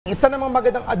Isa namang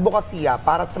magandang advokasya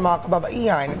para sa mga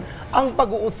kababaihan ang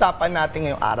pag-uusapan natin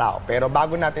ngayong araw. Pero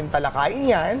bago natin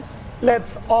talakayin yan,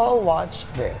 let's all watch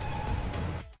this.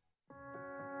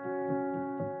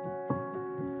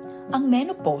 Ang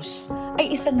menopause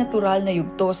ay isang natural na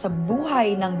yugto sa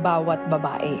buhay ng bawat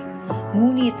babae.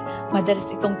 Ngunit madalas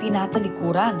itong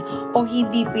tinatalikuran o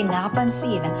hindi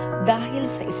pinapansin dahil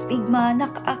sa stigma na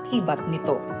kaakibat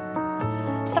nito.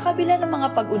 Sa kabila ng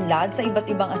mga pag-unlad sa iba't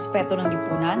ibang aspeto ng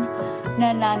lipunan,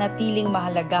 nananatiling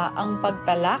mahalaga ang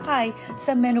pagtalakay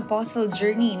sa menopausal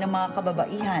journey ng mga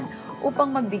kababaihan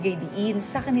upang magbigay diin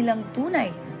sa kanilang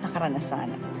tunay na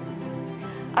karanasan.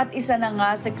 At isa na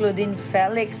nga si Claudine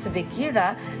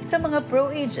Felix-Viquiera sa mga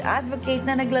pro-age advocate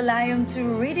na naglalayong to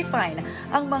redefine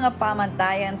ang mga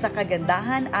pamantayan sa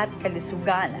kagandahan at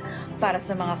kalusugan para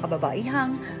sa mga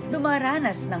kababaihang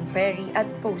dumaranas ng peri- at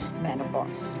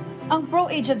post-menopause. Ang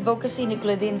pro-age advocacy ni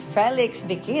Claudine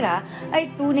Felix-Viquiera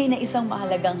ay tunay na isang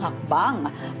mahalagang hakbang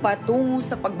patungo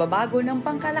sa pagbabago ng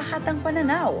pangkalahatang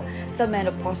pananaw sa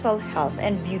menopausal health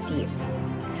and beauty.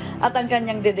 At ang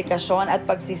kanyang dedikasyon at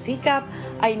pagsisikap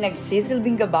ay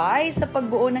nagsisilbing gabay sa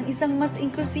pagbuo ng isang mas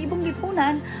inklusibong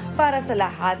lipunan para sa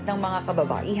lahat ng mga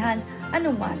kababaihan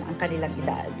anuman ang kanilang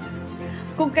edad.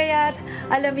 Kung kaya't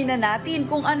alamin na natin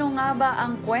kung ano nga ba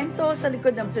ang kwento sa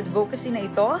likod ng advocacy na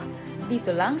ito,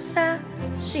 dito lang sa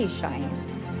She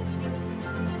Shines.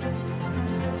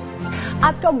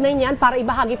 At kaugnay niyan, para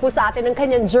ibahagi po sa atin ang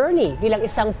kanyang journey bilang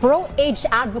isang pro-age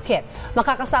advocate.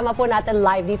 Makakasama po natin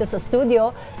live dito sa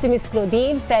studio si Ms.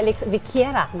 Claudine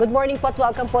Felix-Viquiera. Good morning po at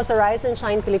welcome po sa Rise and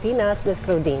Shine Pilipinas, Ms.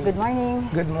 Claudine. Good morning.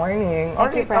 Good morning.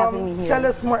 Thank you for having me here. Tell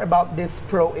us more about this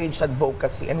pro-age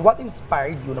advocacy and what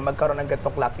inspired you na magkaroon ng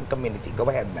ganitong klaseng community. Go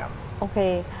ahead, ma'am.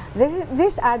 Okay.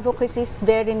 This advocacy is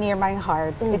very near my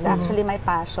heart. It's actually my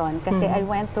passion kasi I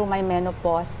went through my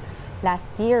menopause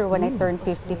last year when I turned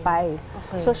 55.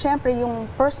 So, syempre, yung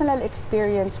personal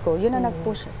experience ko, yun ang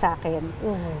nag-push sa akin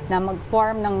na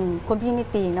mag-form ng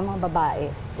community ng mga babae.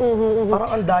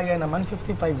 Parang ang daya naman,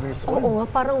 55 years old. Oo nga,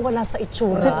 parang wala sa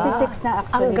itsura. 56 na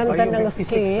actually. Ang ganda ng 56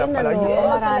 skin. na pala. Ano? Yes.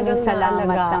 Maraming salamat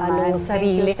naman.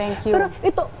 Sarili. Thank you. Pero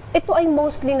ito ay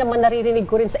mostly naman naririnig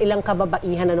ko rin sa ilang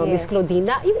kababaihan, Ms. Yes. Claudine,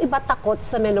 na yung iba takot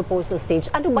sa menopausal stage.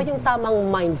 Ano ba yung tamang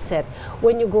mindset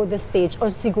when you go the stage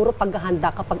or siguro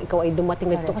paghahanda kapag ikaw ay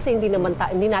dumating na dito? Kasi hindi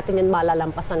natin yan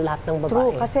malalampasan lahat ng babae.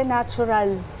 True, kasi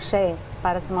natural siya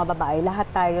para sa mga babae. Lahat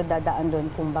tayo dadaan doon,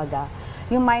 kumbaga.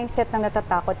 Yung mindset na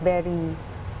natatakot, very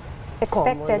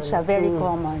expected siya, very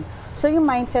common. So yung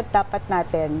mindset dapat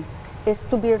natin is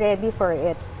to be ready for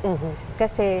it.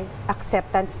 Kasi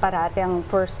acceptance parati ang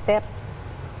first step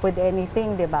with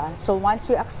anything, di ba? So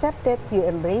once you accept it, you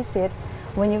embrace it,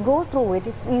 when you go through it,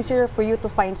 it's easier for you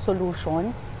to find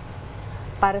solutions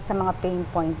para sa mga pain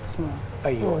points mo.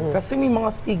 Ayun. Kasi may mga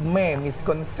stigma,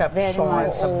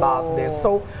 misconceptions about this.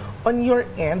 So, on your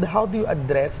end, how do you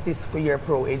address this for your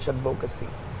pro-age advocacy?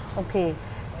 Okay.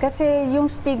 Kasi yung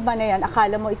stigma na yan,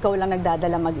 akala mo ikaw lang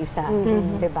nagdadala mag-isa.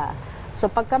 Di ba? So,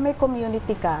 pagka may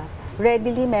community ka,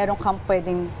 readily meron kang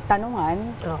pwedeng tanungan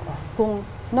kung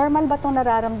normal ba itong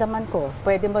nararamdaman ko.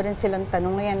 Pwede mo rin silang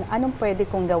tanungin, anong pwede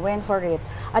kong gawin for it?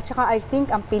 At saka, I think,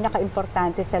 ang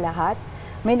pinaka-importante sa lahat,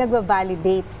 may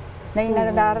nagva-validate na yung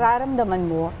nararamdaman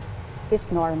mo is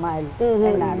normal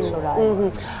and natural.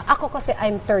 Ako kasi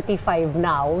I'm 35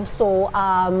 now. So,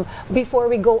 before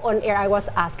we go on air, I was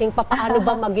asking, paano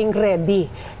ba maging ready?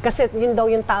 Kasi yun daw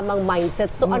yung tamang mindset.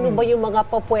 So, ano ba yung mga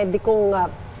pwede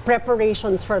kong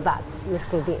preparations for that, Ms.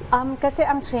 Claudine? Kasi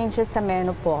ang changes sa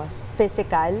menopause,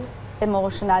 physical,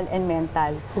 emotional, and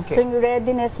mental. Okay. So, yung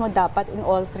readiness mo dapat in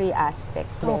all three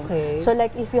aspects. Okay. So, like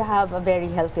if you have a very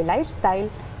healthy lifestyle,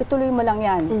 ituloy mo lang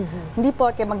yan. Hindi po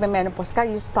kaya magme-menopause ka,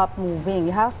 you stop moving.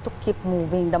 You have to keep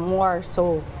moving the more.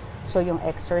 So yung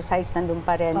exercise nandun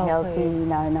pa rin, healthy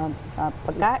na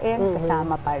pagkain,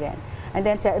 kasama pa rin. And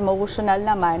then sa emotional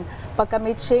naman, pagka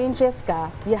may changes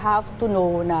ka, you have to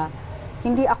know na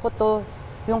hindi ako to,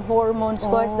 yung hormones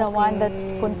ko is the one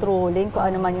that's controlling kung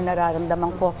ano man yung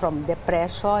nararamdaman ko, from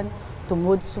depression to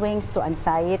mood swings to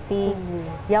anxiety.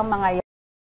 Yung mga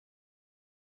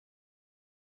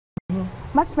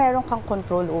mas meron kang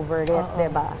control over it,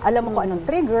 diba? Alam mo kung anong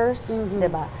triggers,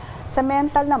 diba? Sa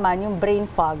mental naman, yung brain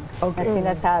fog na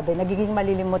sinasabi, nagiging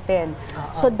malilimutin.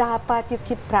 So dapat you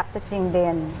keep practicing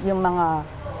din yung mga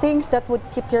things that would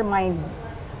keep your mind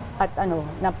at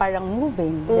na parang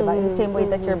moving, di ba? In the same way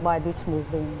that your body's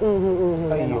moving.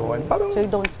 Ayun. Parang, so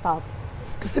you don't stop.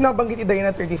 Kasi nabanggit Iday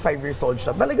na 35 years old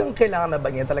siya, talagang kailangan na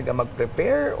ba niya talaga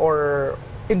mag-prepare or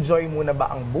enjoy muna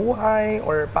ba ang buhay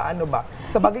or paano ba?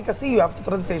 Sa bagay kasi you have to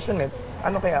transition it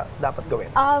Ano kaya dapat gawin?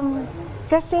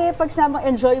 Kasi pag sinabang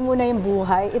enjoy mo na yung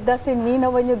buhay, it doesn't mean na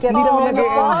when you get Hindi naman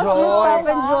menopause, you stop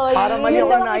enjoying. Para mali Yun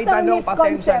ako lang na isang itanong,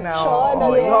 pasensya na. misconception.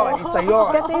 Oo, yun, isa yun.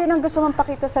 Kasi yun ang gusto mong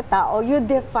pakita sa tao, you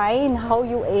define how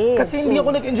you age. Kasi hindi ako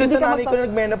nag-enjoy Hindi sa ka nanay ko na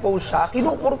nag-menopause siya.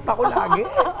 Kinukurot ako lagi.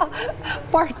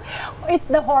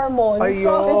 It's the hormones.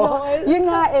 Ayun. Yun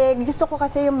nga gusto ko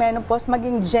kasi yung menopause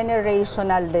maging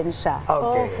generational din siya.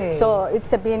 Okay. So, ibig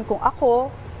sabihin kung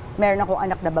ako, meron akong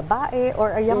anak na babae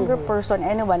or a younger person,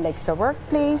 anyone like sa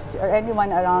workplace or anyone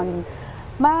around,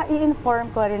 ma-i-inform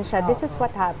ko rin siya, this is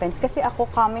what happens. Kasi ako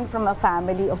coming from a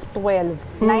family of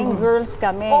 12, 9 girls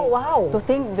kami. Oh, wow. To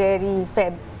think very,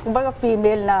 kumbaga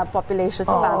female na population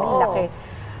sa family, laki.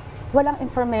 Walang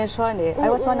information I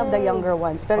was one of the younger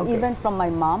ones. Pero even from my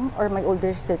mom or my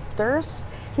older sisters,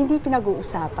 hindi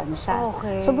pinag-uusapan siya.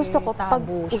 Okay. So gusto ko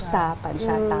Tabu pag-usapan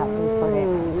siya, tabu ko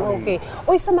rin. Okay.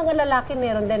 Uy, sa mga lalaki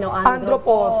meron din, no?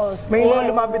 Andropause. May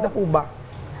mga lumapit na po ba?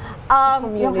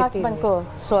 Yung community. husband ko,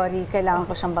 sorry, kailangan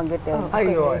ko siyang banggitin.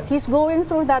 Ayun. He's going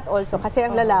through that also kasi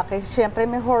ang lalaki, syempre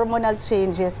may hormonal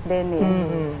changes din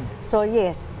So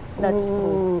yes, that's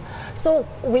true. So,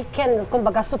 we can,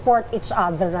 kumbaga, support each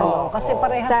other, ano? Kasi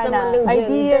parehas Sana. naman ng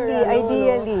gender,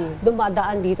 Ideally.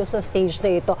 dumadaan dito sa stage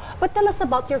na ito. But tell us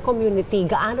about your community.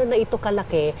 Gaano na ito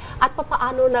kalaki? At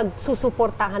paano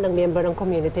nagsusuportahan ng member ng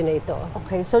community na ito?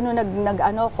 Okay, so nung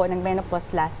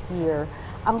nag-menopause last year,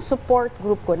 ang support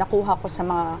group ko, nakuha ko sa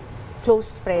mga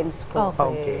close friends ko.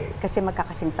 Okay. Kasi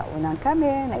magkakasing taonan kami,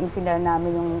 naintindihan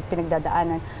namin yung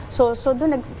pinagdadaanan. So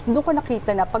doon ko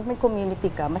nakita na pag may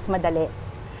community ka, mas madali.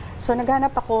 So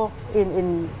naghanap ako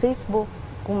in Facebook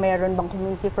kung meron bang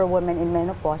community for women in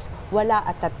menopause. Wala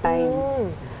at that time.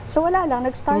 So wala lang,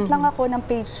 nag-start lang ako ng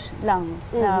page lang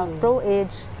na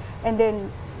pro-age and then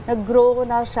nag-grow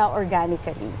na siya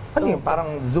organically. Ano yun?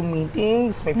 Parang Zoom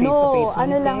meetings? May face-to-face meetings?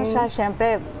 Ano lang siya,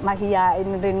 syempre, mahiyain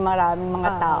rin maraming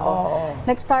mga tao.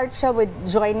 Nag-start siya with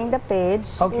joining the page.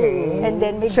 Okay. And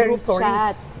then may Sharing group stories?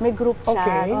 chat. May group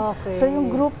chat. Okay. So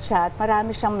yung group chat,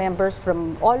 marami siyang members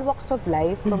from all walks of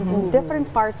life, from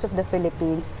different parts of the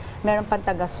Philippines. Meron pang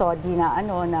taga-Saudi na,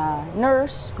 na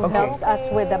nurse who helps us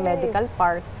with the medical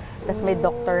part. Tapos may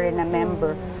doctor rin na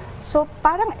member. So,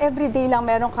 parang everyday lang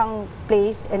meron kang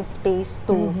place and space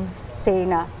to say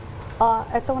na,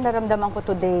 etong naramdaman ko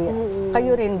today,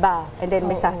 kayo rin ba? And then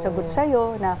may sasagot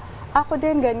sa'yo na, ako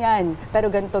din ganyan,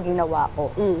 pero ganito ginawa ko.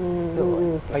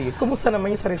 Ayun. Kumusta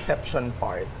naman yung sa reception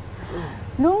part?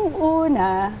 Nung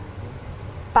una,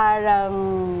 parang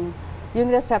yung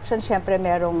reception, syempre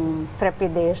merong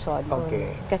trepidation.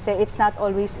 Okay. Kasi it's not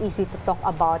always easy to talk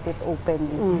about it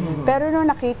openly. Pero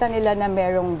nung nakita nila na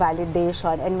merong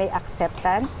validation and may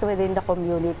acceptance within the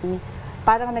community,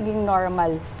 parang naging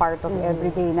normal part of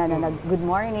everyday na good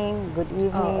morning, good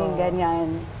evening,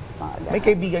 ganyan. May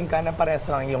kaibigan ka na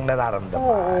parehas lang yung nararamdaman.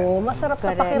 Oo, masarap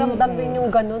sa pakiramdam din yung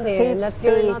ganun Safe That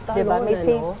you're not space, di ba? alone, May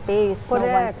safe space.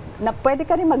 Correct. Na pwede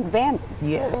ka rin mag-vent.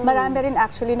 Yes. Marami rin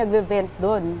actually nagve-vent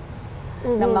doon.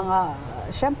 Ng mga,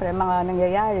 syempre, mga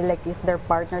nangyayari, like if their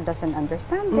partner doesn't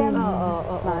understand them,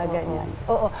 mga ganyan.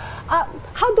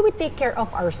 How do we take care of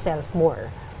ourselves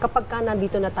more kapag ka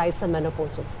nandito na tayo sa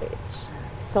menopausal stage?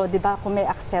 So, di ba, kung may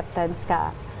acceptance ka,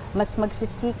 mas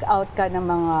magsisik out ka ng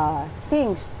mga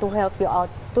things to help you out,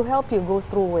 to help you go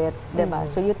through it, di ba?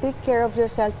 So, you take care of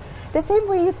yourself the same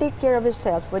way you take care of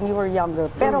yourself when you were younger,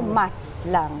 pero mas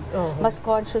lang. Mas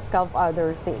conscious ka of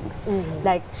other things.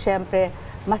 Like, syempre,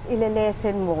 mas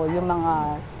ilelesen mo yung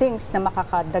mga things na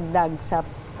makakadagdag sa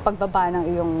pagbaba ng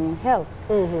iyong health.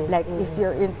 Like, if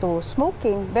you're into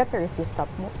smoking, better if you stop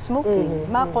smoking.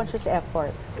 Mga conscious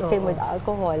effort. Same with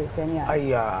alcohol, ganyan.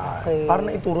 Ay, Okay. parang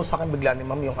naituro sa akin bigla ni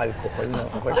Ma'am yung alcohol. No?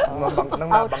 Nang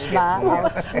Ouch nabanggit ba? mo.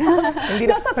 Hindi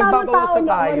na, Nasa tamang tao nagbabawasan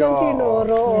naman tayo. ang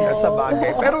tinuro. Sa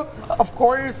bagay. Pero, of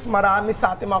course, marami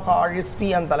sa ating mga ka-RSP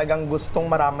ang talagang gustong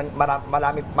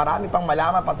marami pang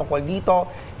malaman patungkol dito.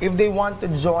 If they want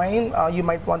to join, you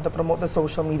might want to promote the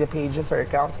social media pages or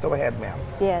accounts. Go ahead, ma'am.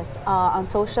 Yes, ang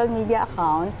social media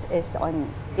accounts is on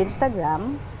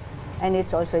Instagram and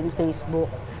it's also in Facebook.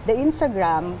 The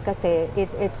Instagram kasi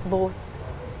it's both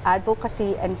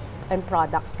advocacy and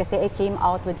products kasi I came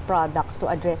out with products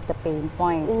to address the pain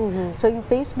points. So yung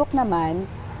Facebook naman,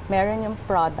 meron yung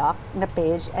product na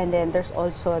page and then there's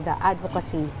also the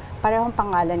advocacy. Parehong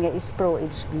pangalan niya is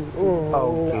Pro-Age Beauty.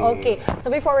 Okay. So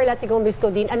before we let you go, Ms.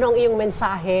 Claudine, anong iyong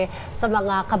mensahe sa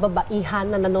mga kababaihan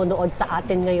na nanonood sa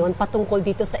atin ngayon patungkol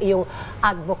dito sa iyong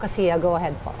advocacy? Go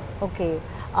ahead po. Okay.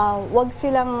 Wag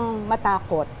silang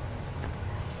matakot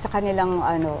sa kanilang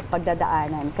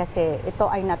pagdadaanan kasi ito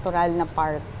ay natural na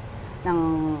part ng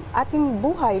ating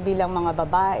buhay bilang mga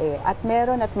babae at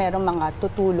meron mga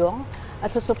tutulong at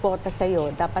susuporta sa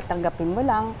iyo. Dapat tanggapin mo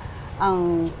lang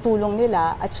ang tulong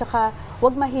nila at saka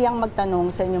huwag mahiyang magtanong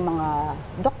sa inyong mga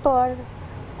doktor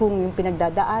kung yung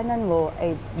pinagdadaanan mo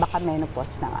ay baka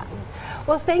menopause na nga.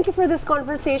 Well, thank you for this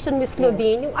conversation, Miss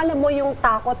Claudine. Yung alam mo yung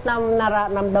takot na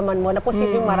nararamdaman mo, na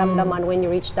posibleng maramdaman when you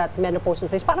reach that menopause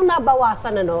stage, parang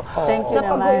nabawasan, ano? Thank you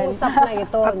naman. Napag-uusap na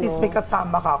ito, At least may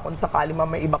kasama ka kung sakali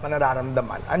may iba ka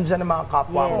nararamdaman. Andyan ang mga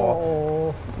kapwa mo,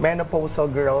 menopausal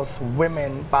girls,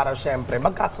 women, para syempre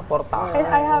magkasuportahan. And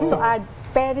I have to add,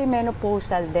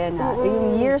 perimenopausal din ha.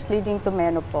 Yung years leading to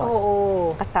menopause.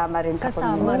 Kasama rin sa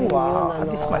Kasama rin community. yun, Wow, ano? at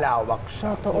least malawak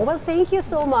siya. Totoo. Well, thank you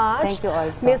so much, Thank you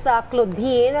also. Miss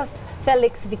Claudine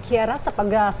Felix-Viquiera, sa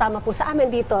pagsama po sa amin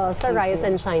dito sa Rise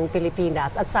and Shine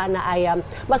Pilipinas. At sana ay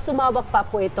mas tumawag pa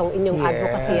po itong inyong Yes.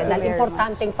 advocacy dahil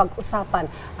importanteng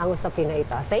pag-usapan ang usapin na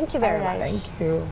ito. Thank you very much. Thank you.